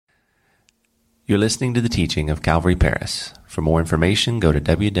You're listening to the teaching of Calvary Paris. For more information, go to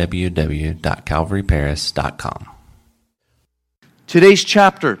www.calvaryparis.com. Today's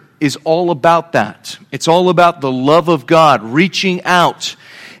chapter is all about that. It's all about the love of God, reaching out.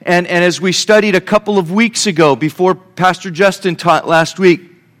 And as we studied a couple of weeks ago, before Pastor Justin taught last week,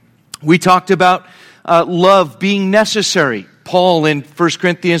 we talked about love being necessary. Paul in 1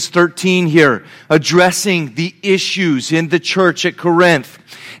 Corinthians 13 here, addressing the issues in the church at Corinth,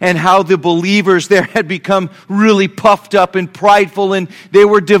 and how the believers there had become really puffed up and prideful, and they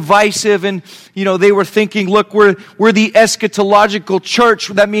were divisive, and they were thinking, look, we're the eschatological church.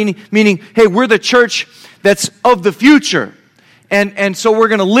 That meaning, hey, we're the church that's of the future. And so we're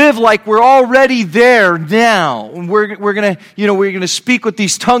going to live like we're already there now. And we're going to speak with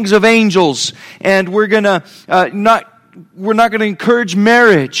these tongues of angels, and we're not going to encourage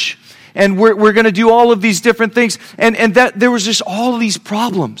marriage, and we're going to do all of these different things. And that there was just all of these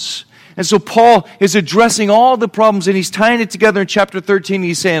problems. And so Paul is addressing all the problems, and he's tying it together in chapter 13.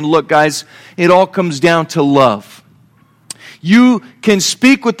 He's saying, look, guys, it all comes down to love. You can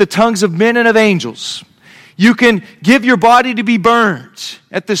speak with the tongues of men and of angels. You can give your body to be burned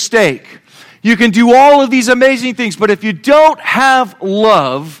at the stake. You can do all of these amazing things, but if you don't have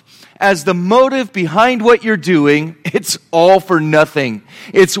love as the motive behind what you're doing, it's all for nothing.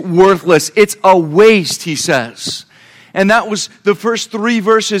 It's worthless. It's a waste, he says. And that was the first 3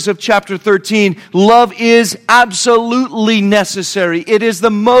 verses of chapter 13. Love is absolutely necessary. It is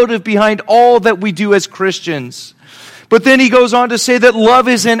the motive behind all that we do as Christians. But then he goes on to say that love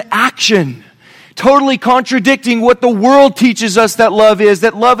is an action. Totally contradicting what the world teaches us that love is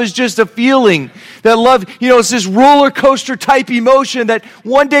just a feeling. That love, it's this roller coaster type emotion that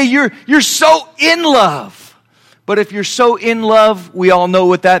one day you're so in love. But if you're so in love, we all know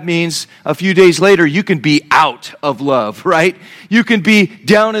what that means. A few days later, you can be out of love, right? You can be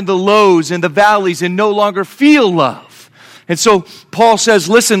down in the lows and the valleys and no longer feel love. And so Paul says,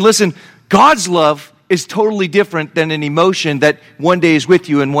 listen, God's love is totally different than an emotion that one day is with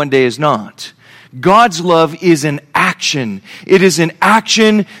you and one day is not. God's love is an action. It is an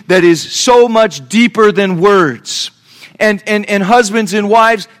action that is so much deeper than words. And husbands and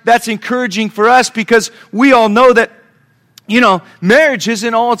wives, that's encouraging for us because we all know that, marriage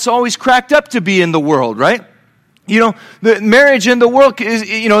isn't all it's always cracked up to be in the world, right? The marriage in the world is,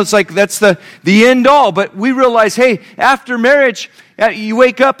 it's like that's the end all. But we realize, hey, after marriage, you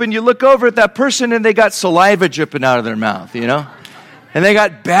wake up and you look over at that person and they got saliva dripping out of their mouth, And they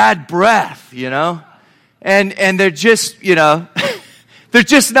got bad breath, and they're just, they're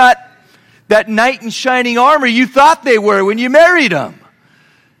just not that knight in shining armor you thought they were when you married them.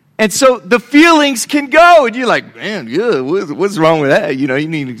 And so the feelings can go, and you're like, man, yeah, what's wrong with that? You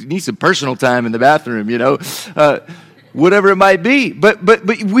need some personal time in the bathroom, whatever it might be. But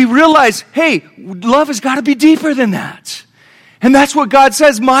we realize, hey, love has got to be deeper than that. And that's what God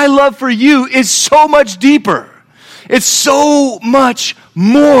says, my love for you is so much deeper. It's so much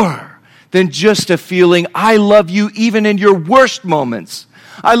more than just a feeling. I love you even in your worst moments.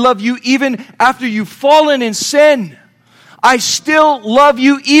 I love you even after you've fallen in sin. I still love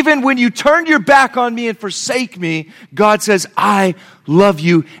you even when you turn your back on me and forsake me. God says, I love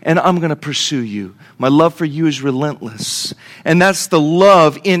you and I'm going to pursue you. My love for you is relentless. And that's the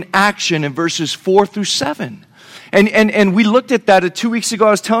love in action in verses 4 through 7. And we looked at that 2 weeks ago.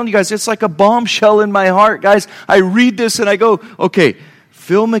 I was telling you guys, it's like a bombshell in my heart. Guys, I read this and I go, okay,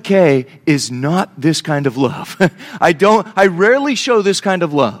 Phil McKay is not this kind of love. I rarely show this kind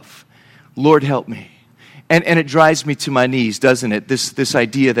of love. Lord, help me. And it drives me to my knees, doesn't it? This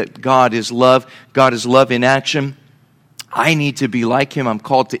idea that God is love in action. I need to be like him. I'm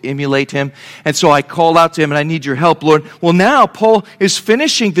called to emulate him. And so I call out to him and I need your help, Lord. Well, now Paul is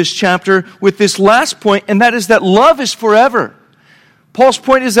finishing this chapter with this last point, and that is that love is forever. Paul's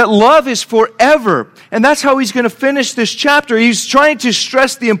point is that love is forever. And that's how he's going to finish this chapter. He's trying to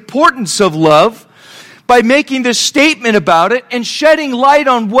stress the importance of love by making this statement about it and shedding light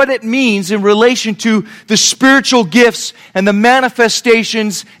on what it means in relation to the spiritual gifts and the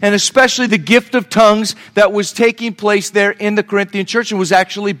manifestations, and especially the gift of tongues that was taking place there in the Corinthian church and was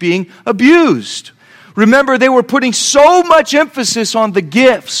actually being abused. Remember, they were putting so much emphasis on the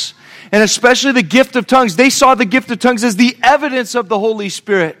gifts, and especially the gift of tongues. They saw the gift of tongues as the evidence of the Holy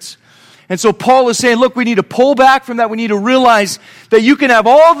Spirit. And so Paul is saying, look, we need to pull back from that. We need to realize that you can have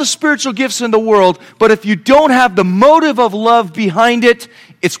all the spiritual gifts in the world, but if you don't have the motive of love behind it,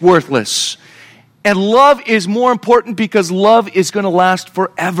 it's worthless. And love is more important because love is going to last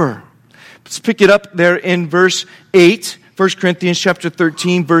forever. Let's pick it up there in verse 8, 1 Corinthians chapter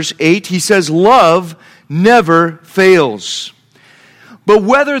 13, verse 8. He says, love never fails. But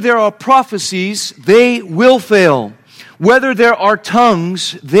whether there are prophecies, they will fail. Whether there are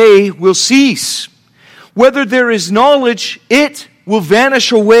tongues, they will cease. Whether there is knowledge, it will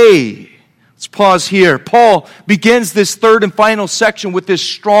vanish away. Let's pause here. Paul begins this third and final section with this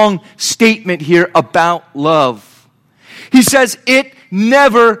strong statement here about love. He says it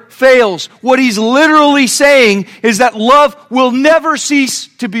never fails. What he's literally saying is that love will never cease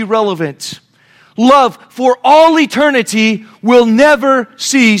to be relevant. Love for all eternity will never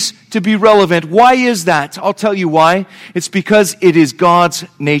cease to be relevant. Why is that? I'll tell you why. It's because it is God's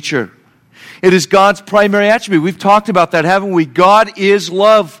nature. It is God's primary attribute. We've talked about that, haven't we? God is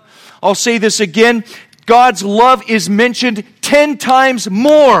love. I'll say this again. God's love is mentioned 10 times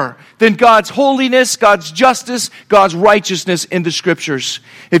more than God's holiness, God's justice, God's righteousness in the Scriptures.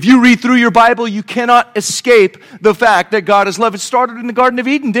 If you read through your Bible, you cannot escape the fact that God is love. It started in the Garden of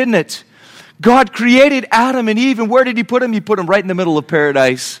Eden, didn't it? God created Adam and Eve, and where did He put them? He put them right in the middle of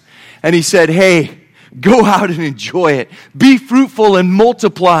paradise. And He said, hey, go out and enjoy it. Be fruitful and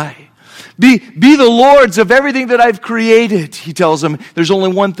multiply. Be the lords of everything that I've created. He tells them, there's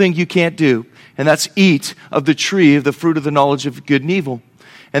only one thing you can't do, and that's eat of the tree of the fruit of the knowledge of good and evil.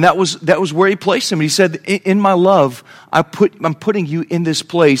 And that was where He placed him. He said, in my love, I'm putting you in this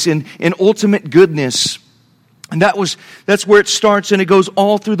place, in ultimate goodness. And that's where it starts, and it goes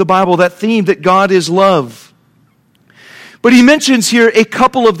all through the Bible, that theme that God is love. But he mentions here a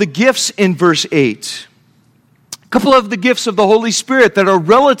couple of the gifts in verse 8. A couple of the gifts of the Holy Spirit that are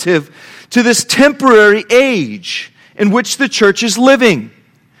relative to this temporary age in which the church is living.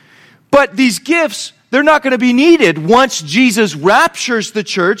 But these gifts, they're not going to be needed once Jesus raptures the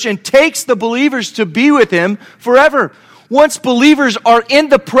church and takes the believers to be with Him forever. Once believers are in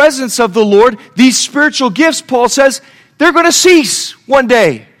the presence of the Lord, these spiritual gifts, Paul says, they're going to cease one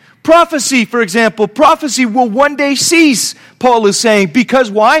day. Prophecy, for example, prophecy will one day cease, Paul is saying. Because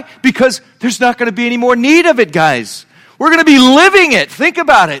why? Because there's not going to be any more need of it, guys. We're going to be living it. Think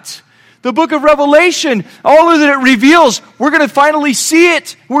about it. The book of Revelation, all that it reveals, we're going to finally see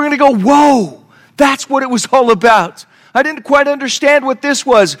it. We're going to go, whoa, that's what it was all about. I didn't quite understand what this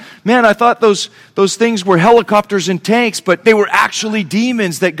was. Man, I thought those things were helicopters and tanks, but they were actually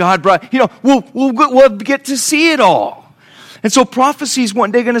demons that God brought. We'll get to see it all. And so prophecy is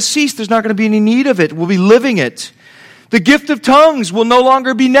one day going to cease. There's not going to be any need of it. We'll be living it. The gift of tongues will no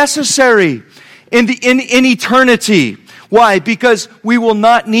longer be necessary in eternity. Why? Because we will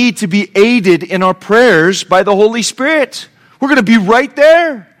not need to be aided in our prayers by the Holy Spirit. We're going to be right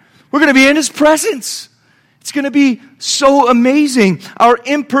there. We're going to be in His presence. It's going to be so amazing. Our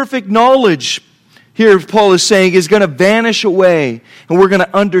imperfect knowledge, here Paul is saying, is going to vanish away. And we're going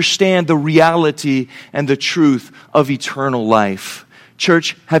to understand the reality and the truth of eternal life.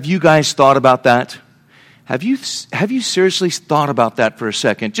 Church, have you guys thought about that? Have you seriously thought about that for a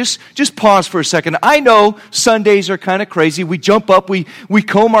second? Just pause for a second. I know Sundays are kind of crazy. We jump up, we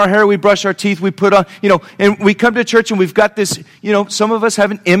comb our hair, we brush our teeth, we put on, and we come to church and we've got this, some of us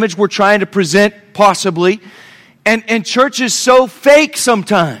have an image we're trying to present, possibly. And church is so fake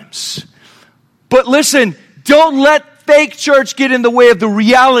sometimes. But listen, don't let fake church get in the way of the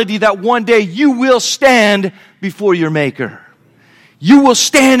reality that one day you will stand before your Maker. You will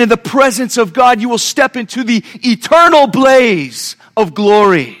stand in the presence of God. You will step into the eternal blaze of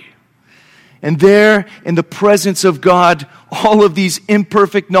glory. And there, in the presence of God, all of these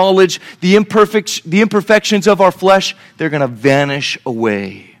imperfect knowledge, the imperfections of our flesh, they're going to vanish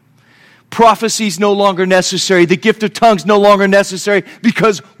away. Prophecy is no longer necessary. The gift of tongues no longer necessary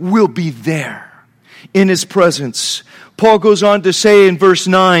because we'll be there in His presence. Paul goes on to say in verse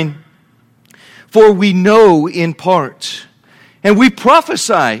 9, for we know in part, and we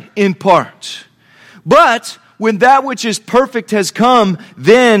prophesy in part. But when that which is perfect has come,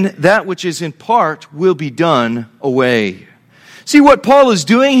 then that which is in part will be done away. See, what Paul is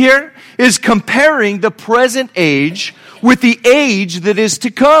doing here is comparing the present age with the age that is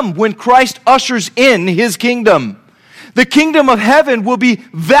to come when Christ ushers in His kingdom. The kingdom of heaven will be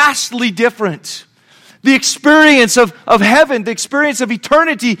vastly different. The experience of heaven, the experience of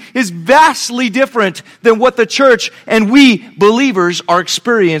eternity is vastly different than what the church and we believers are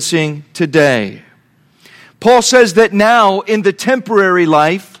experiencing today. Paul says that now in the temporary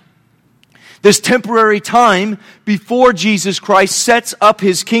life, this temporary time before Jesus Christ sets up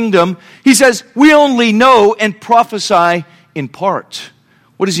His kingdom, he says, we only know and prophesy in part.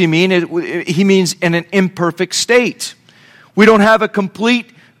 What does he mean? He means in an imperfect state. We don't have a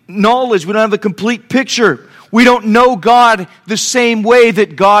complete knowledge. We don't have a complete picture. We don't know God the same way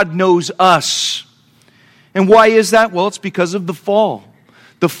that God knows us. And why is that? Well, it's because of the fall.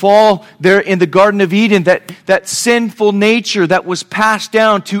 The fall there in the Garden of Eden, that sinful nature that was passed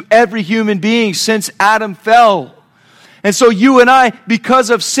down to every human being since Adam fell. And so you and I,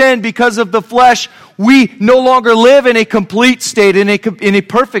 because of sin, because of the flesh, we no longer live in a complete state, in a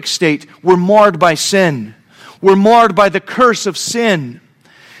perfect state. We're marred by sin. We're marred by the curse of sin.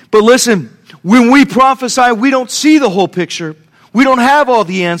 But listen, when we prophesy, we don't see the whole picture. We don't have all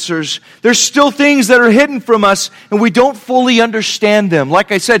the answers. There's still things that are hidden from us, and we don't fully understand them.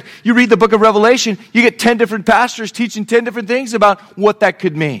 Like I said, you read the book of Revelation, you get 10 different pastors teaching 10 different things about what that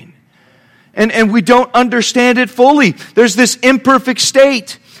could mean. And we don't understand it fully. There's this imperfect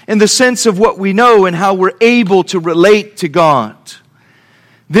state in the sense of what we know and how we're able to relate to God.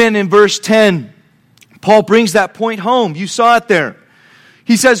 Then in verse 10, Paul brings that point home. You saw it there.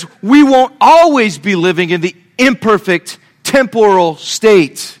 He says, we won't always be living in the imperfect temporal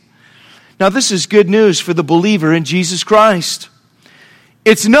state. Now, this is good news for the believer in Jesus Christ.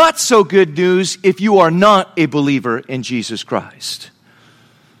 It's not so good news if you are not a believer in Jesus Christ.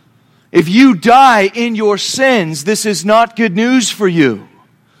 If you die in your sins, this is not good news for you.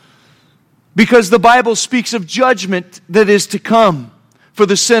 Because the Bible speaks of judgment that is to come for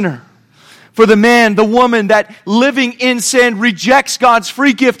the sinner. For the man, the woman that living in sin rejects God's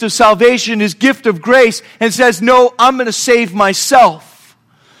free gift of salvation, His gift of grace, and says, no, I'm going to save myself.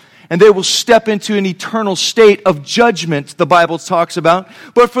 And they will step into an eternal state of judgment, the Bible talks about.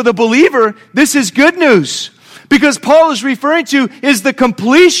 But for the believer, this is good news. Because Paul is referring to is the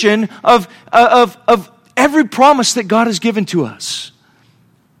completion of every promise that God has given to us.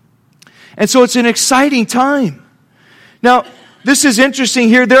 And so it's an exciting time. Now, this is interesting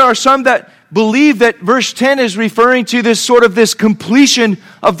here. There are some that believe that verse 10 is referring to this completion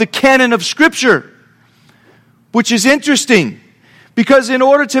of the canon of Scripture, which is interesting, because in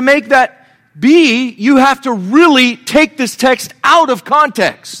order to make that be, you have to really take this text out of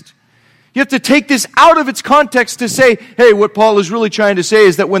context. You have to take this out of its context to say, hey, what Paul is really trying to say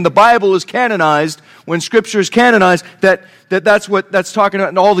is that when the Bible is canonized, when Scripture is canonized, that's what that's talking about,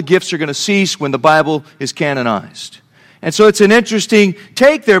 and all the gifts are going to cease when the Bible is canonized. And so it's an interesting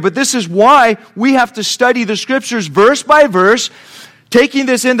take there, but this is why we have to study the Scriptures verse by verse, taking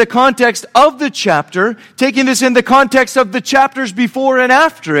this in the context of the chapter, taking this in the context of the chapters before and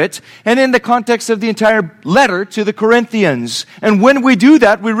after it, and in the context of the entire letter to the Corinthians. And when we do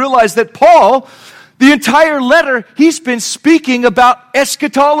that, we realize that Paul, the entire letter, he's been speaking about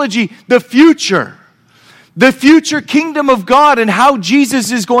eschatology, the future kingdom of God, and how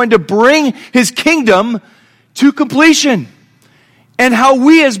Jesus is going to bring His kingdom to completion, and how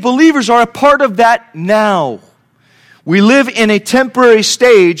we as believers are a part of that now. We live in a temporary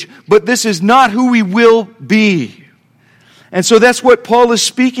stage, but this is not who we will be. And so that's what Paul is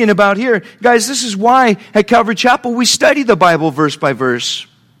speaking about here. Guys, this is why at Calvary Chapel we study the Bible verse by verse.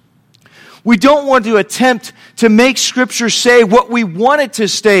 We don't want to attempt to make Scripture say what we want it to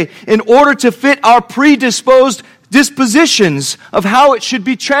say in order to fit our predisposed dispositions of how it should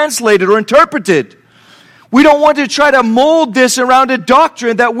be translated or interpreted. We don't want to try to mold this around a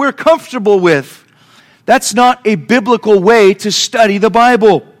doctrine that we're comfortable with. That's not a biblical way to study the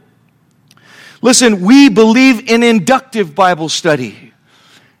Bible. Listen, we believe in inductive Bible study,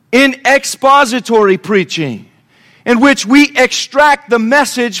 in expository preaching, in which we extract the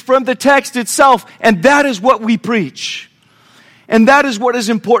message from the text itself, and that is what we preach. And that is what is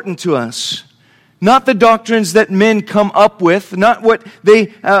important to us. Not the doctrines that men come up with, not what they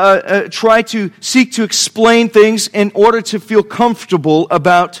try to seek to explain things in order to feel comfortable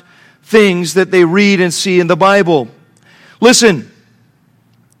about things that they read and see in the Bible. Listen,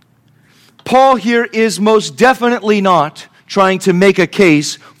 Paul here is most definitely not trying to make a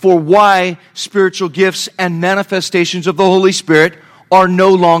case for why spiritual gifts and manifestations of the Holy Spirit are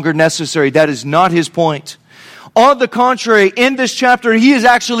no longer necessary. That is not his point. On the contrary, in this chapter, he is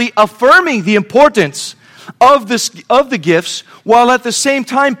actually affirming the importance of the gifts, while at the same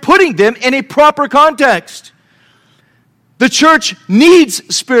time putting them in a proper context. The church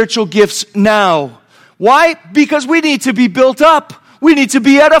needs spiritual gifts now. Why? Because we need to be built up. We need to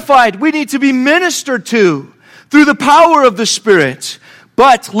be edified. We need to be ministered to through the power of the Spirit.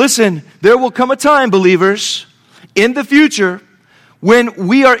 But listen, there will come a time, believers, in the future when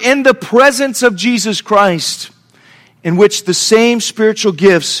we are in the presence of Jesus Christ, in which the same spiritual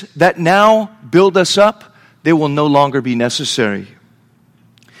gifts that now build us up, they will no longer be necessary.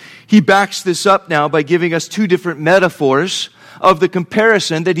 He backs this up now by giving us two different metaphors of the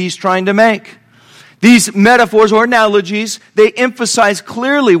comparison that he's trying to make. These metaphors or analogies, they emphasize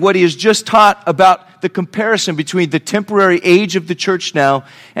clearly what he has just taught about the comparison between the temporary age of the church now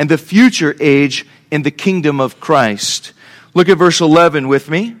and the future age in the kingdom of Christ. Look at verse 11 with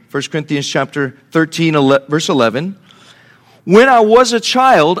me. 1 Corinthians chapter 13, verse 11. When I was a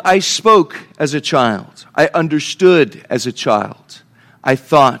child, I spoke as a child. I understood as a child. I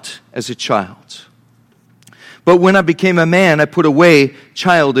thought as a child. But when I became a man, I put away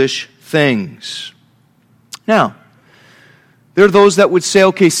childish things. Now, there are those that would say,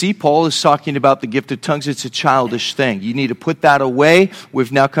 okay, see, Paul is talking about the gift of tongues. It's a childish thing. You need to put that away.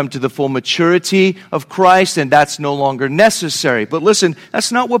 We've now come to the full maturity of Christ, and that's no longer necessary. But listen,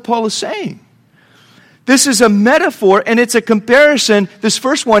 that's not what Paul is saying. This is a metaphor, and it's a comparison. This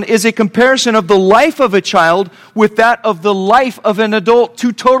first one is a comparison of the life of a child with that of the life of an adult.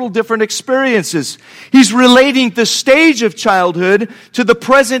 Two total different experiences. He's relating the stage of childhood to the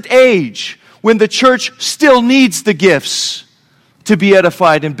present age, when the church still needs the gifts to be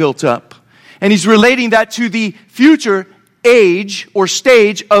edified and built up. And he's relating that to the future age or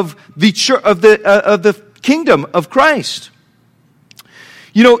stage of the church, of the kingdom of Christ.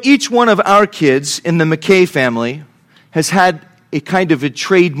 You know, each one of our kids in the McKay family has had a kind of a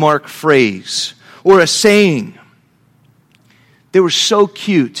trademark phrase or a saying. They were so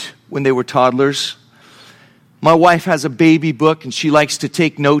cute when they were toddlers. My wife has a baby book, and she likes to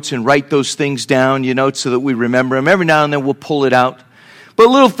take notes and write those things down, you know, so that we remember them. Every now and then we'll pull it out. But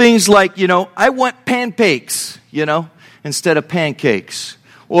little things like, you know, I want pancakes, you know, instead of pancakes.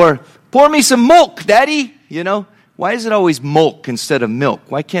 Or, pour me some milk, Daddy, you know. Why is it always milk instead of milk?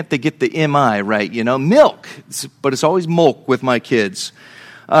 Why can't they get the M-I right, you know? Milk, but it's always milk with my kids.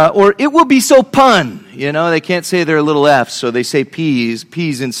 Or it will be so pun, you know, they can't say their little F's, so they say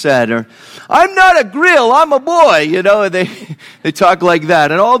peas instead. Or, I'm not a grill, I'm a boy, you know, they talk like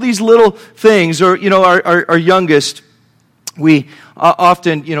that. And all these little things, or, you know, our youngest, we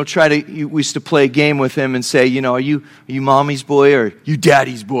often, you know, we used to play a game with him and say, you know, are you mommy's boy or you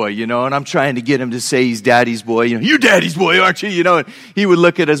daddy's boy, you know? And I'm trying to get him to say he's daddy's boy. You know, you're daddy's boy, aren't you? You know, and he would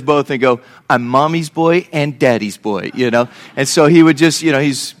look at us both and go, I'm mommy's boy and daddy's boy, you know? And so he would just, you know,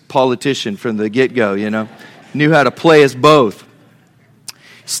 he's a politician from the get-go, you know? Knew how to play us both.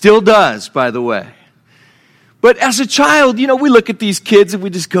 Still does, by the way. But as a child, you know, we look at these kids and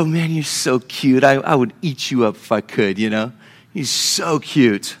we just go, man, you're so cute. I would eat you up if I could, you know? He's so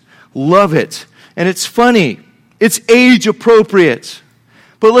cute. Love it. And it's funny. It's age appropriate.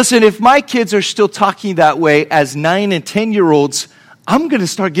 But listen, if my kids are still talking that way as 9 and 10-year-olds, I'm going to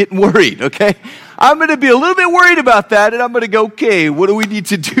start getting worried, okay? I'm going to be a little bit worried about that, and I'm going to go, okay, what do we need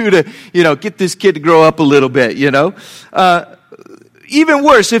to do to, you know, get this kid to grow up a little bit, you know? Even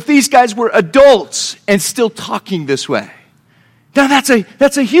worse, if these guys were adults and still talking this way. Now that's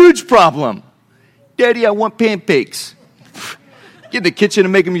a huge problem. Daddy, I want pancakes. Get in the kitchen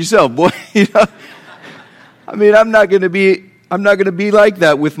and make them yourself, boy. You know? I mean, I'm not going to be like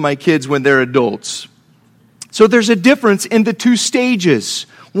that with my kids when they're adults. So there's a difference in the two stages.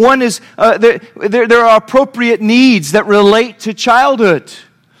 One is there are appropriate needs that relate to childhood.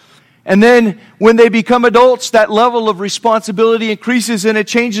 And then when they become adults, that level of responsibility increases and it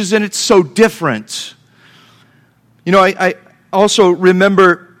changes, and it's so different. You know, I also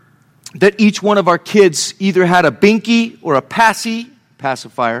remember that each one of our kids either had a binky or a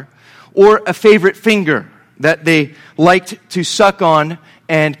pacifier, or a favorite finger that they liked to suck on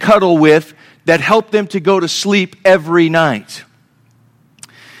and cuddle with that helped them to go to sleep every night.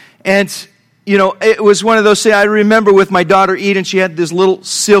 And, you know, it was one of those things I remember with my daughter Eden. She had this little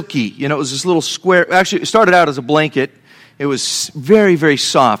silky, you know, it was this little square. Actually, it started out as a blanket. It was very, very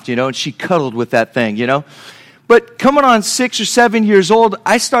soft, you know, and she cuddled with that thing, you know. But coming on 6 or 7 years old,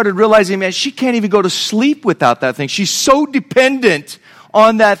 I started realizing, man, she can't even go to sleep without that thing. She's so dependent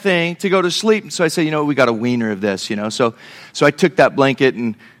on that thing to go to sleep. And so I said, you know, we got a wiener of this, you know. So I took that blanket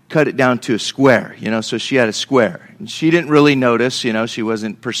and cut it down to a square, you know. So she had a square. And she didn't really notice, you know. She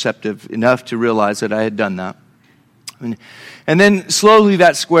wasn't perceptive enough to realize that I had done that. And then slowly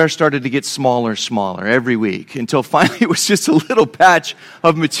that square started to get smaller and smaller every week until finally it was just a little patch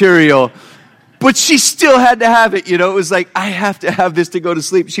of material. But she still had to have it, you know. It was like, I have to have this to go to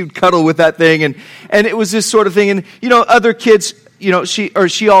sleep. She would cuddle with that thing, and it was this sort of thing. And, you know, other kids, you know, she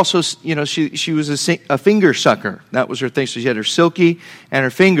also, you know, she was a finger sucker. That was her thing. So she had her silky and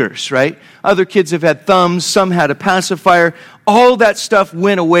her fingers, right? Other kids have had thumbs. Some had a pacifier. All that stuff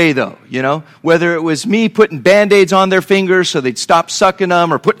went away, though, you know. Whether it was me putting Band-Aids on their fingers so they'd stop sucking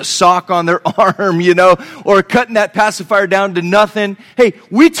them, or putting a sock on their arm, you know, or cutting that pacifier down to nothing. Hey,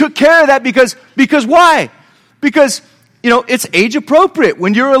 we took care of that because why? Because, you know, it's age appropriate.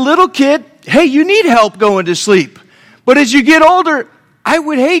 When you're a little kid, hey, you need help going to sleep. But as you get older, I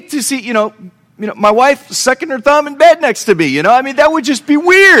would hate to see, you know, my wife sucking her thumb in bed next to me, you know. I mean, that would just be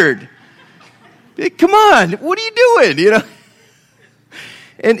weird. Come on, what are you doing, you know?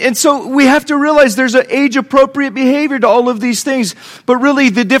 And so we have to realize there's an age-appropriate behavior to all of these things. But really,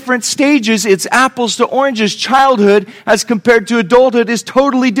 the different stages, it's apples to oranges. Childhood, as compared to adulthood, is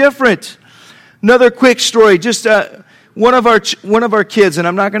totally different. Another quick story, just one of our kids, and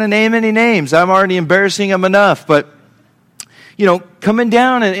I'm not going to name any names. I'm already embarrassing them enough. But, coming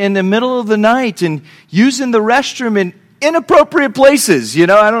down in the middle of the night and using the restroom in inappropriate places. I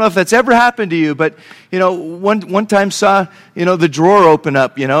don't know if that's ever happened to you, but, one time saw, the drawer open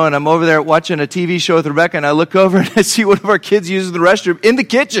up, and I'm over there watching a TV show with Rebecca, and I look over and I see one of our kids using the restroom in the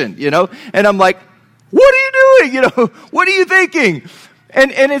kitchen, and I'm like, what are you doing? What are you thinking?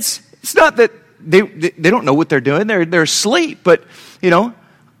 And it's not that they don't know what they're doing. They're asleep, but,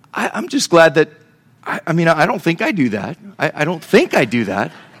 I'm just glad that, I don't think I do that. I don't think I do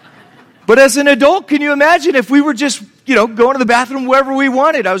that. But as an adult, can you imagine if we were just, going to the bathroom wherever we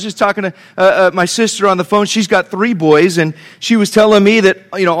wanted? I was just talking to my sister on the phone. She's got 3 boys, and she was telling me that,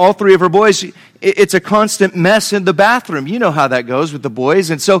 all 3 of her boys, it's a constant mess in the bathroom. You know how that goes with the boys.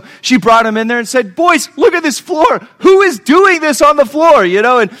 And so she brought them in there and said, boys, look at this floor. Who is doing this on the floor?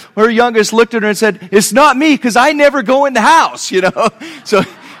 And her youngest looked at her and said, it's not me, because I never go in the house, So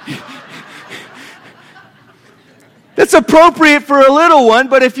that's appropriate for a little one,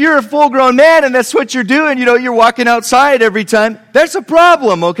 but if you're a full-grown man and that's what you're doing, you're walking outside every time, that's a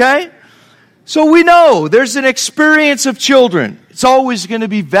problem, okay? So we know there's an experience of children. It's always going to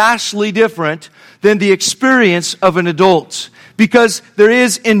be vastly different than the experience of an adult, because there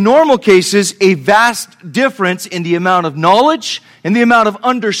is, in normal cases, a vast difference in the amount of knowledge and the amount of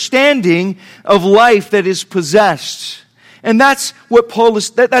understanding of life that is possessed. And that's what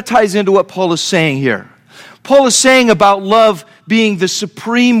that ties into what Paul is saying here. Paul is saying about love being the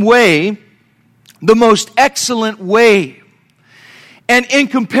supreme way, the most excellent way. And in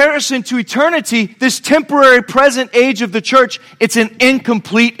comparison to eternity, this temporary present age of the church, it's an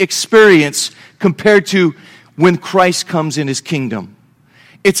incomplete experience compared to when Christ comes in His kingdom.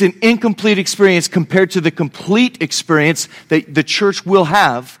 It's an incomplete experience compared to the complete experience that the church will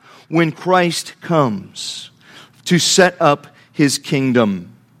have when Christ comes to set up His kingdom.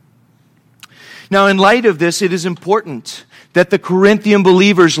 Now, in light of this, it is important that the Corinthian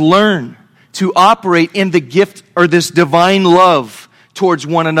believers learn to operate in the gift or this divine love towards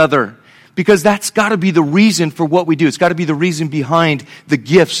one another, because that's got to be the reason for what we do. It's got to be the reason behind the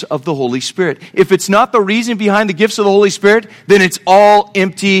gifts of the Holy Spirit. If it's not the reason behind the gifts of the Holy Spirit, then it's all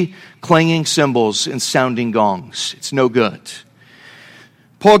empty, clanging cymbals and sounding gongs. It's no good.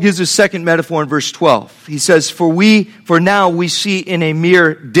 Paul gives a second metaphor in verse 12. He says, For now we see in a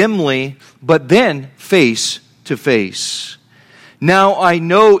mirror dimly, but then face to face. Now I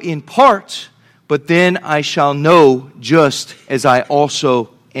know in part, but then I shall know just as I also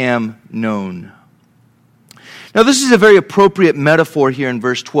am known. Now this is a very appropriate metaphor here in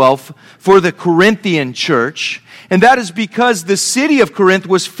verse 12 for the Corinthian church. And that is because the city of Corinth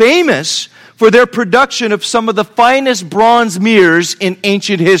was famous for their production of some of the finest bronze mirrors in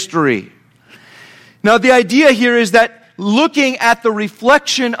ancient history. Now, the idea here is that looking at the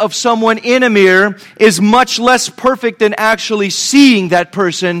reflection of someone in a mirror is much less perfect than actually seeing that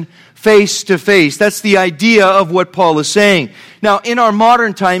person face to face. That's the idea of what Paul is saying. Now, in our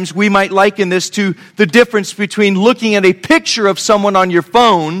modern times, we might liken this to the difference between looking at a picture of someone on your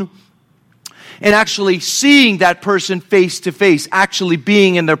phone and actually seeing that person face to face, actually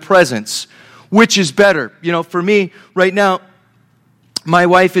being in their presence. Which is better? For me, right now, my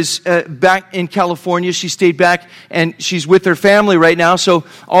wife is back in California. She stayed back, and she's with her family right now. So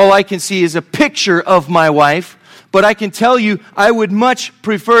all I can see is a picture of my wife. But I can tell you, I would much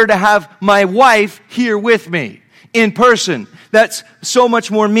prefer to have my wife here with me in person. That's so much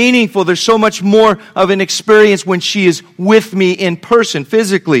more meaningful. There's so much more of an experience when she is with me in person,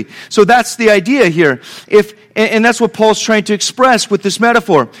 physically. So that's the idea here. And that's what Paul's trying to express with this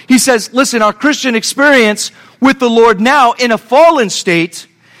metaphor. He says, listen, our Christian experience with the Lord now in a fallen state,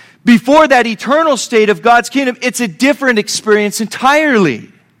 before that eternal state of God's kingdom, it's a different experience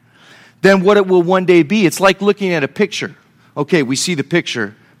entirely than what it will one day be. It's like looking at a picture. Okay, we see the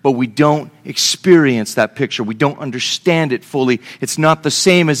picture, but we don't experience that picture. We don't understand it fully. It's not the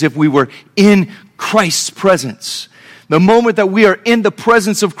same as if we were in Christ's presence. The moment that we are in the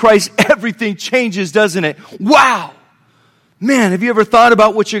presence of Christ, everything changes, doesn't it? Wow! Man, have you ever thought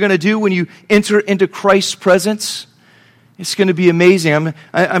about what you're going to do when you enter into Christ's presence? It's going to be amazing.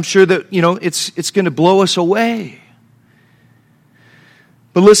 I'm sure that, it's going to blow us away.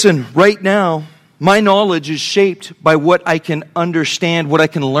 But listen, right now, my knowledge is shaped by what I can understand, what I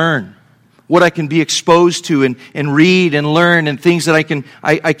can learn, what I can be exposed to and read and learn, and things that I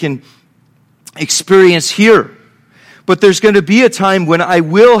can experience here. But there's going to be a time when I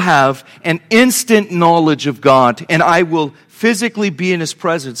will have an instant knowledge of God, and I will physically be in His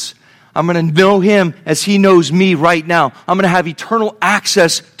presence. I'm going to know Him as He knows me right now. I'm going to have eternal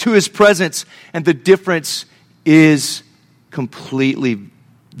access to His presence, and the difference is completely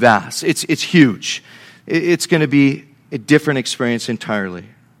vast. It's huge. It's going to be a different experience entirely.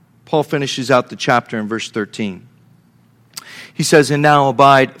 Paul finishes out the chapter in verse 13. He says, "And now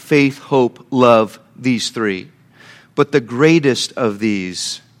abide faith, hope, love, these three. But the greatest of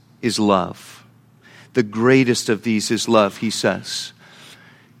these is love." The greatest of these is love, he says.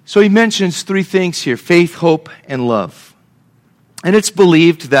 So he mentions three things here: faith, hope, and love. And it's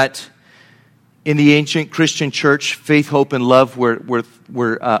believed that in the ancient Christian church, faith, hope, and love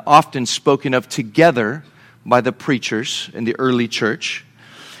were often spoken of together by the preachers in the early church,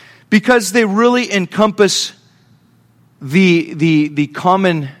 because they really encompass the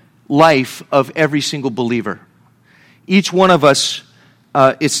common life of every single believer. Each one of us,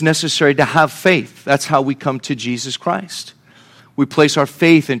 it's necessary to have faith. That's how we come to Jesus Christ. We place our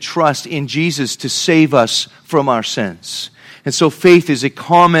faith and trust in Jesus to save us from our sins. And so faith is a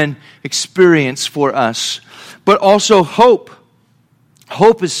common experience for us. But also hope.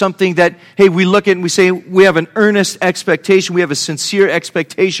 Hope is something that, hey, we look at and we say we have an earnest expectation, we have a sincere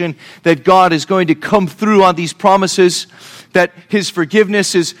expectation that God is going to come through on these promises, that His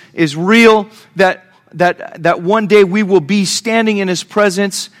forgiveness is real, that one day we will be standing in His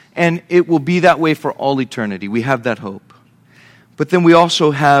presence, and it will be that way for all eternity. We have that hope. But then we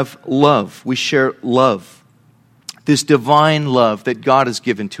also have love. We share love. This divine love that God has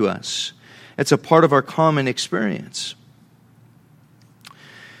given to us. It's a part of our common experience.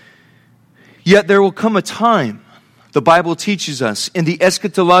 Yet there will come a time, the Bible teaches us, in the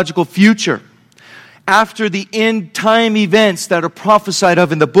eschatological future, after the end time events that are prophesied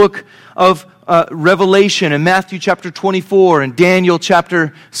of in the book of Revelation and Matthew chapter 24 and Daniel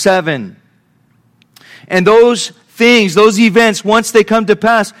chapter 7. And those things, those events, once they come to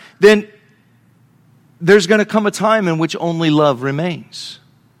pass, then there's going to come a time in which only love remains.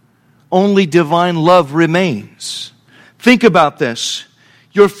 Only divine love remains. Think about this.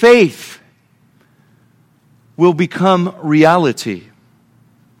 Your faith will become reality.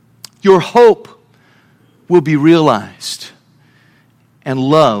 Your hope will be realized. And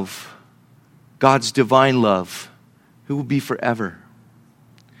love, God's divine love, it will be forever.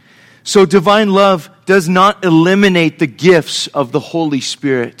 So divine love does not eliminate the gifts of the Holy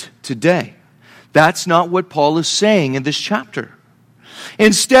Spirit today. That's not what Paul is saying in this chapter.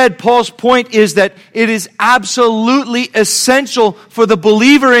 Instead, Paul's point is that it is absolutely essential for the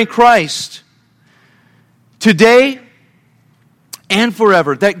believer in Christ today and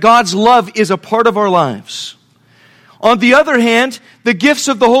forever, that God's love is a part of our lives. On the other hand, the gifts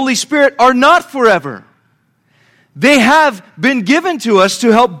of the Holy Spirit are not forever. They have been given to us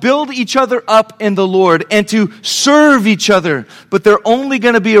to help build each other up in the Lord and to serve each other. But they're only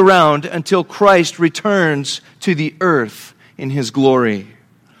going to be around until Christ returns to the earth in His glory.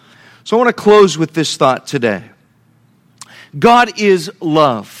 So I want to close with this thought today. God is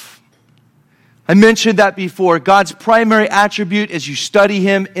love. I mentioned that before. God's primary attribute as you study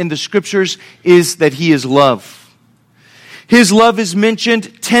Him in the Scriptures is that He is love. His love is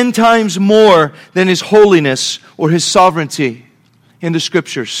mentioned 10 times more than His holiness or His sovereignty in the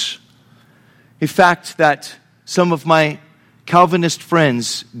Scriptures. A fact that some of my Calvinist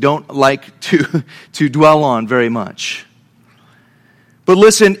friends don't like to dwell on very much. But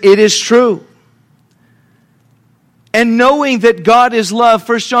listen, it is true. And knowing that God is love,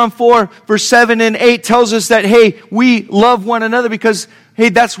 1 John 4, verse 7 and 8 tells us that, hey, we love one another because, hey,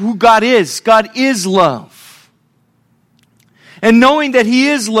 that's who God is. God is love. And knowing that He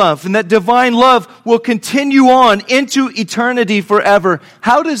is love and that divine love will continue on into eternity forever,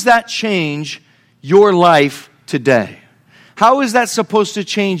 how does that change your life today? How is that supposed to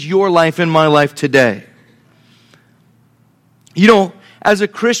change your life and my life today? You know, as a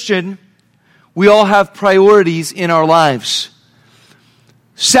Christian, we all have priorities in our lives.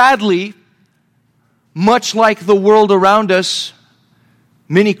 Sadly, much like the world around us,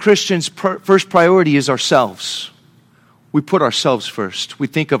 many Christians' first priority is ourselves. We put ourselves first. We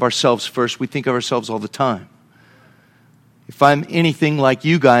think of ourselves first. We think of ourselves all the time. If I'm anything like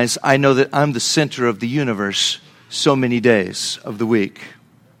you guys, I know that I'm the center of the universe so many days of the week.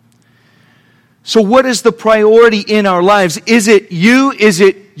 So what is the priority in our lives? Is it you? Is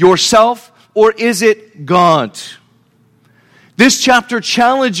it yourself? Or is it God? This chapter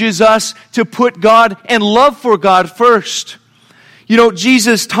challenges us to put God and love for God first. You know,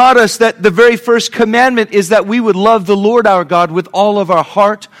 Jesus taught us that the very first commandment is that we would love the Lord our God with all of our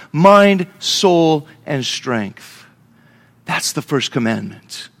heart, mind, soul, and strength. That's the first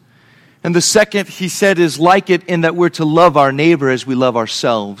commandment. And the second, he said, is like it in that we're to love our neighbor as we love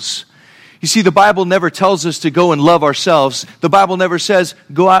ourselves. You see, the Bible never tells us to go and love ourselves. The Bible never says,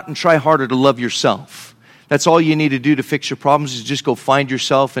 go out and try harder to love yourself. That's all you need to do to fix your problems, is just go find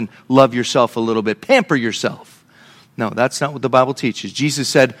yourself and love yourself a little bit. Pamper yourself. No, that's not what the Bible teaches. Jesus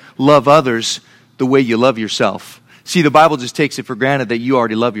said, love others the way you love yourself. See, the Bible just takes it for granted that you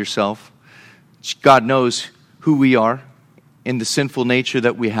already love yourself. God knows who we are in the sinful nature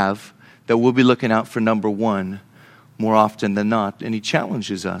that we have, that we'll be looking out for number one more often than not. And he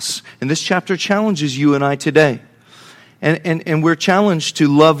challenges us. And this chapter challenges you and I today. And we're challenged to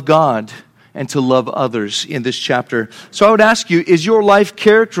love God and to love others in this chapter. So I would ask you, is your life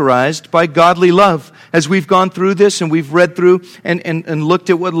characterized by godly love? As we've gone through this and we've read through and looked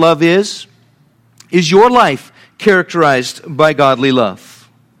at what love is your life characterized by godly love?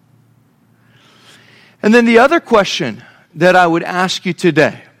 And then the other question that I would ask you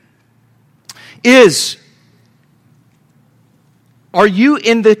today is, are you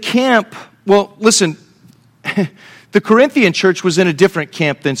in the camp? Well, listen, the Corinthian church was in a different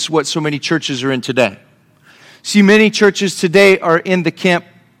camp than what so many churches are in today. See, many churches today are in the camp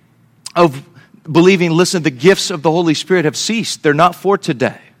of believing, listen, the gifts of the Holy Spirit have ceased. They're not for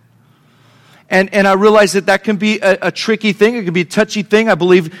today. And I realize that can be a tricky thing. It can be a touchy thing. I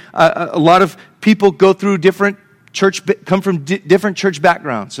believe a lot of people go through come from different church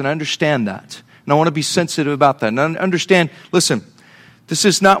backgrounds, and I understand that. And I want to be sensitive about that. And I understand, listen, this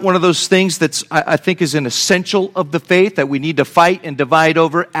is not one of those things that's, I think, is an essential of the faith that we need to fight and divide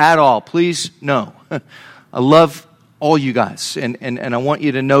over at all. Please, no. I love all you guys, and I want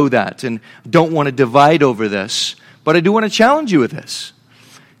you to know that, and don't want to divide over this. But I do want to challenge you with this.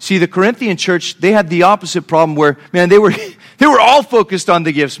 See, the Corinthian church, they had the opposite problem where, man, they were all focused on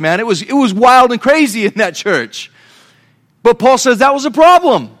the gifts, man. It was wild and crazy in that church. But Paul says that was a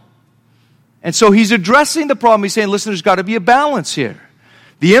problem. And so he's addressing the problem. He's saying, listen, there's got to be a balance here.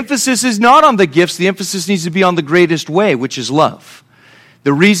 The emphasis is not on the gifts. The emphasis needs to be on the greatest way, which is love.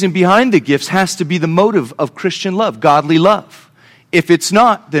 The reason behind the gifts has to be the motive of Christian love, godly love. If it's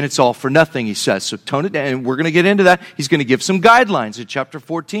not, then it's all for nothing, he says. So tone it down, and we're going to get into that. He's going to give some guidelines in chapter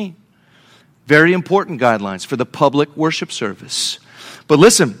 14. Very important guidelines for the public worship service. But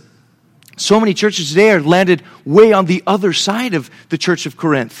listen, so many churches today are landed way on the other side of the church of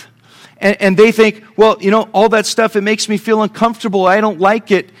Corinth. And they think, well, all that stuff, it makes me feel uncomfortable. I don't like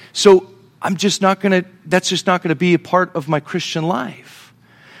it. So that's just not going to be a part of my Christian life.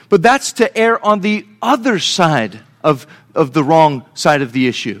 But that's to err on the other side of the wrong side of the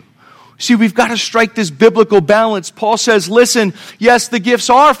issue. See, we've got to strike this biblical balance. Paul says, listen, yes, the gifts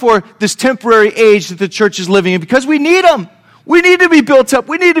are for this temporary age that the church is living in because we need them. We need to be built up.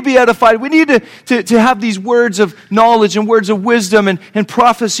 We need to be edified. We need to have these words of knowledge and words of wisdom and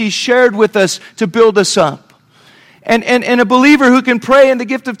prophecy shared with us to build us up. And a believer who can pray in the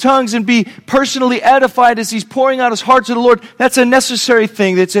gift of tongues and be personally edified as he's pouring out his heart to the Lord, that's a necessary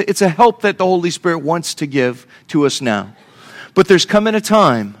thing. It's a help that the Holy Spirit wants to give to us now. But there's coming a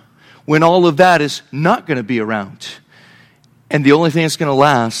time when all of that is not going to be around. And the only thing that's going to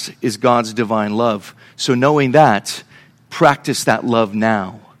last is God's divine love. So knowing that, practice that love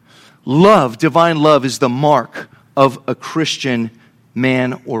now. Love, divine love, is the mark of a Christian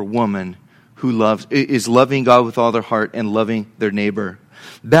man or woman who is loving God with all their heart and loving their neighbor.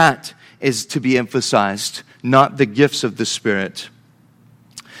 That is to be emphasized, not the gifts of the Spirit.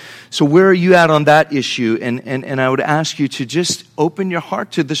 So where are you at on that issue? And I would ask you to just open your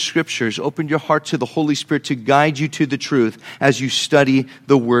heart to the Scriptures, open your heart to the Holy Spirit to guide you to the truth as you study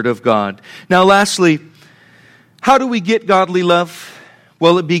the Word of God. Now lastly, how do we get godly love?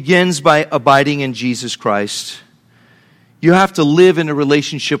 Well, it begins by abiding in Jesus Christ. You have to live in a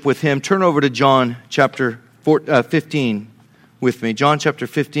relationship with Him. Turn over to John chapter 15 with me. John chapter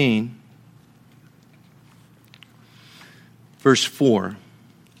 15, verse 4.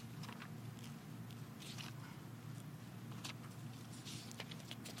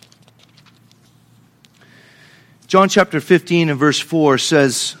 John chapter 15 and verse 4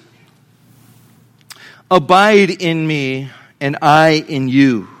 says, "Abide in me, and I in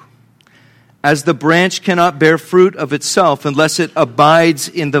you. As the branch cannot bear fruit of itself unless it abides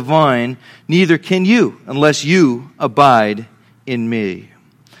in the vine, neither can you unless you abide in me."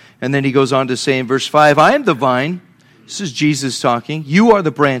 And then he goes on to say in verse 5, "I am the vine." This is Jesus talking. "You are the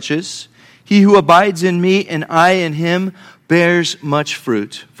branches. He who abides in me and I in him bears much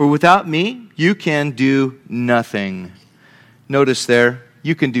fruit. For without me, you can do nothing." Notice there,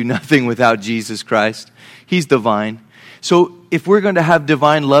 you can do nothing without Jesus Christ. He's the vine. So if we're going to have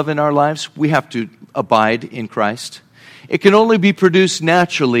divine love in our lives, we have to abide in Christ. it can only be produced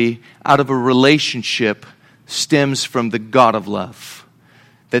naturally out of a relationship stems from the God of love.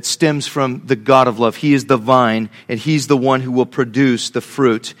 That stems from the God of love. He is the vine, and He's the one who will produce the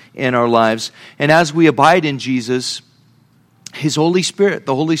fruit in our lives. And as we abide in Jesus, His Holy Spirit,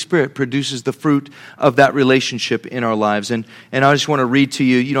 the Holy Spirit produces the fruit of that relationship in our lives. And I just want to read to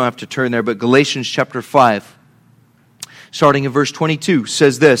you, you don't have to turn there, but Galatians chapter 5, starting in verse 22,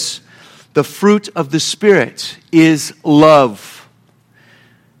 says this: the fruit of the Spirit is love.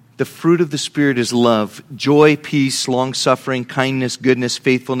 The fruit of the Spirit is love, joy, peace, long-suffering, kindness, goodness,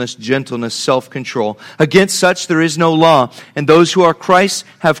 faithfulness, gentleness, self-control. Against such there is no law. And those who are Christ's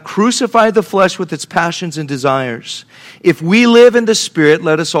have crucified the flesh with its passions and desires. If we live in the Spirit,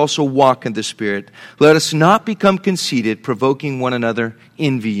 let us also walk in the Spirit. Let us not become conceited, provoking one another,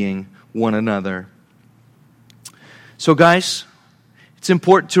 envying one another. So guys, it's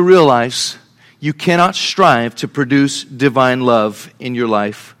important to realize you cannot strive to produce divine love in your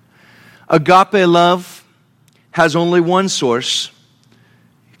life. Agape love has only one source.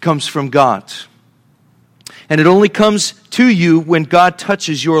 It comes from God. And it only comes to you when God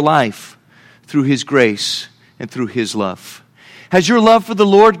touches your life through His grace and through His love. Has your love for the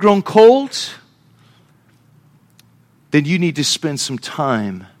Lord grown cold? Then you need to spend some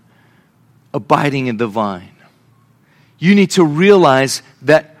time abiding in the vine. You need to realize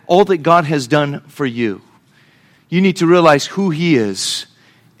that all that God has done for you. You need to realize who He is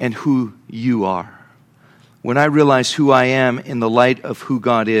and who you are. When I realize who I am in the light of who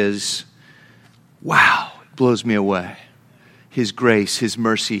God is, wow, it blows me away. His grace, His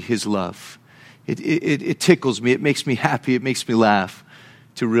mercy, His love. It tickles me. It makes me happy. It makes me laugh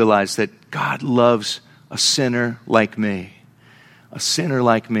to realize that God loves a sinner like me. A sinner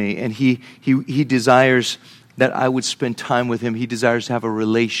like me. And He desires that I would spend time with Him. He desires to have a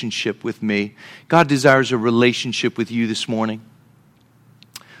relationship with me. God desires a relationship with you this morning.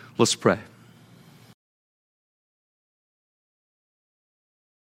 Let's pray.